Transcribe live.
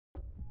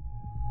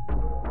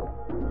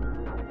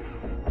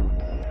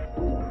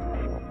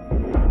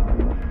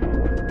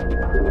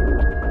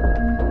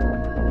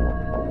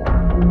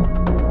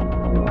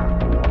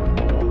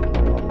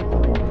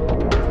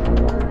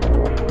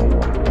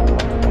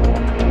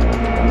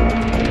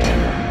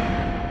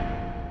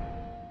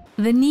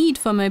The need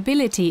for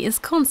mobility is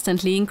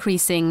constantly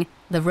increasing.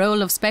 The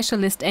role of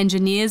specialist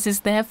engineers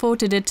is therefore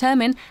to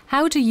determine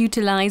how to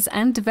utilize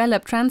and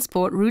develop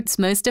transport routes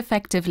most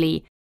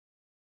effectively.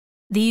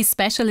 These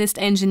specialist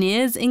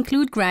engineers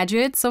include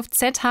graduates of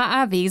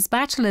ZHAW's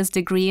bachelor's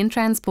degree in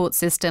transport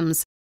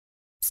systems.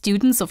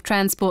 Students of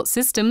transport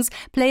systems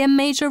play a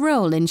major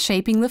role in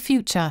shaping the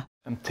future.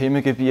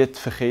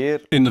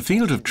 In the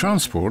field of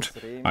transport,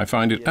 I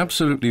find it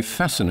absolutely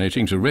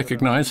fascinating to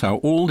recognize how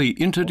all the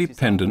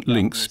interdependent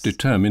links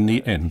determine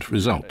the end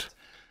result.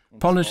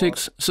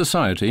 Politics,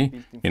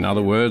 society, in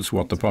other words,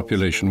 what the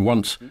population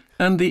wants,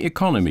 and the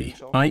economy,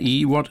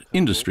 i.e. what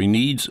industry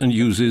needs and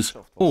uses,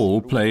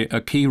 all play a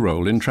key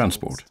role in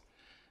transport.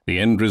 The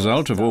end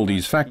result of all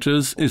these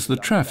factors is the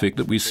traffic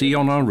that we see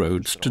on our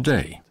roads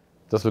today.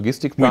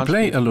 We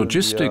play a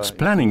logistics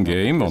planning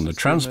game on the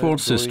transport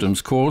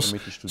systems course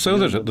so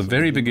that at the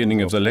very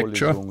beginning of the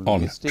lecture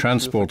on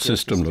transport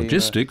system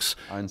logistics,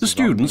 the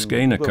students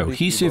gain a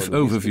cohesive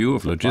overview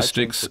of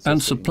logistics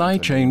and supply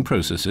chain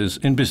processes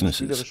in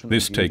businesses.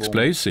 This takes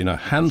place in a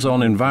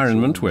hands-on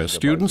environment where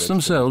students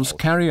themselves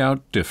carry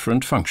out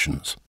different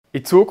functions.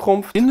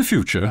 In the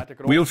future,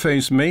 we'll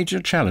face major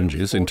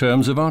challenges in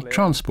terms of our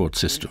transport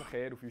system.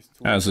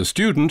 As a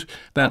student,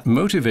 that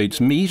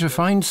motivates me to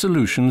find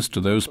solutions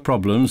to those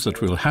problems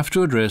that we'll have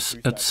to address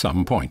at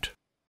some point.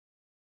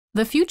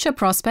 The future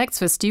prospects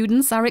for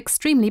students are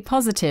extremely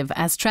positive,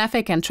 as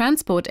traffic and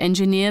transport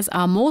engineers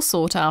are more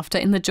sought after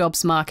in the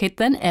jobs market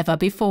than ever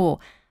before.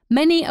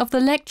 Many of the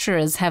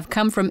lecturers have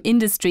come from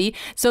industry,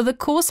 so the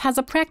course has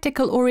a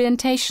practical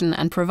orientation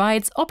and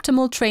provides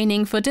optimal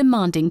training for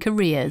demanding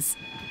careers.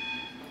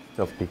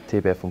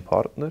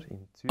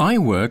 I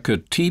work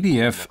at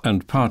TBF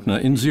and Partner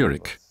in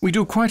Zurich. We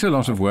do quite a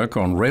lot of work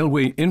on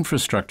railway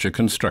infrastructure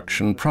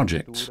construction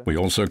projects. We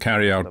also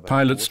carry out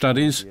pilot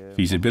studies,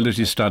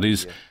 feasibility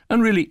studies,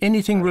 and really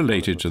anything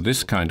related to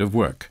this kind of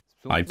work.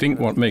 I think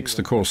what makes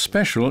the course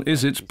special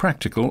is its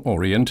practical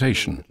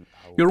orientation.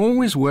 You're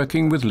always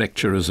working with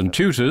lecturers and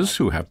tutors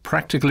who have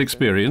practical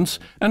experience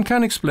and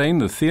can explain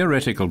the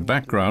theoretical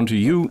background to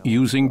you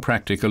using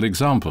practical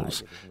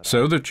examples,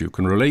 so that you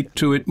can relate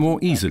to it more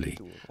easily.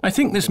 I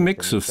think this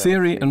mix of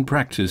theory and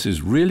practice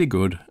is really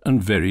good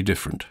and very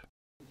different.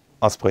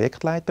 Als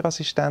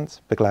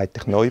Projektleiterassistent begleite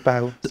ich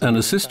Neubau. As an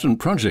assistant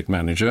project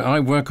manager, I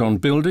work on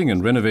building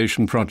and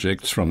renovation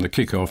projects from the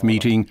kick-off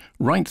meeting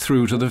right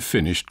through to the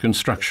finished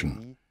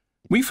construction.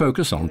 We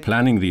focus on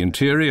planning the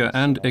interior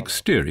and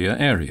exterior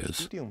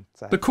areas.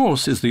 The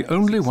course is the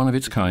only one of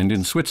its kind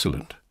in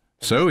Switzerland,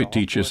 so it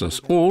teaches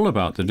us all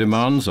about the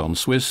demands on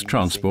Swiss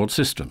transport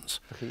systems.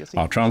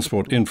 Our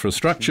transport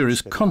infrastructure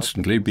is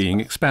constantly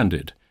being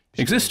expanded.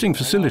 Existing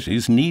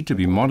facilities need to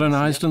be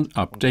modernized and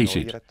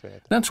updated.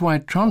 That's why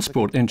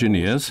transport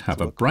engineers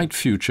have a bright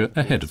future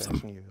ahead of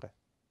them.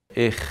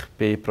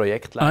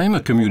 I'm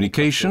a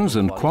communications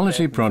and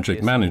quality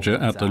project manager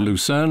at the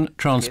Lucerne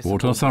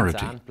Transport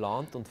Authority.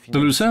 The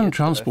Lucerne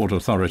Transport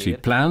Authority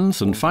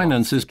plans and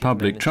finances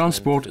public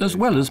transport as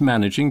well as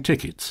managing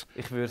tickets.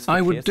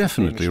 I would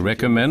definitely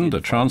recommend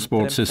the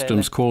Transport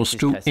Systems course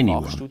to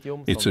anyone.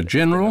 It's a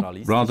general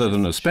rather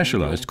than a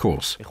specialized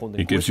course.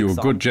 It gives you a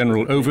good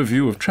general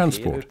overview of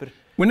transport.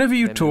 Whenever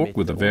you talk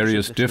with the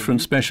various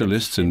different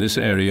specialists in this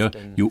area,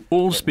 you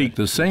all speak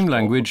the same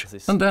language,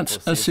 and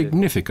that's a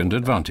significant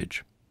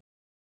advantage.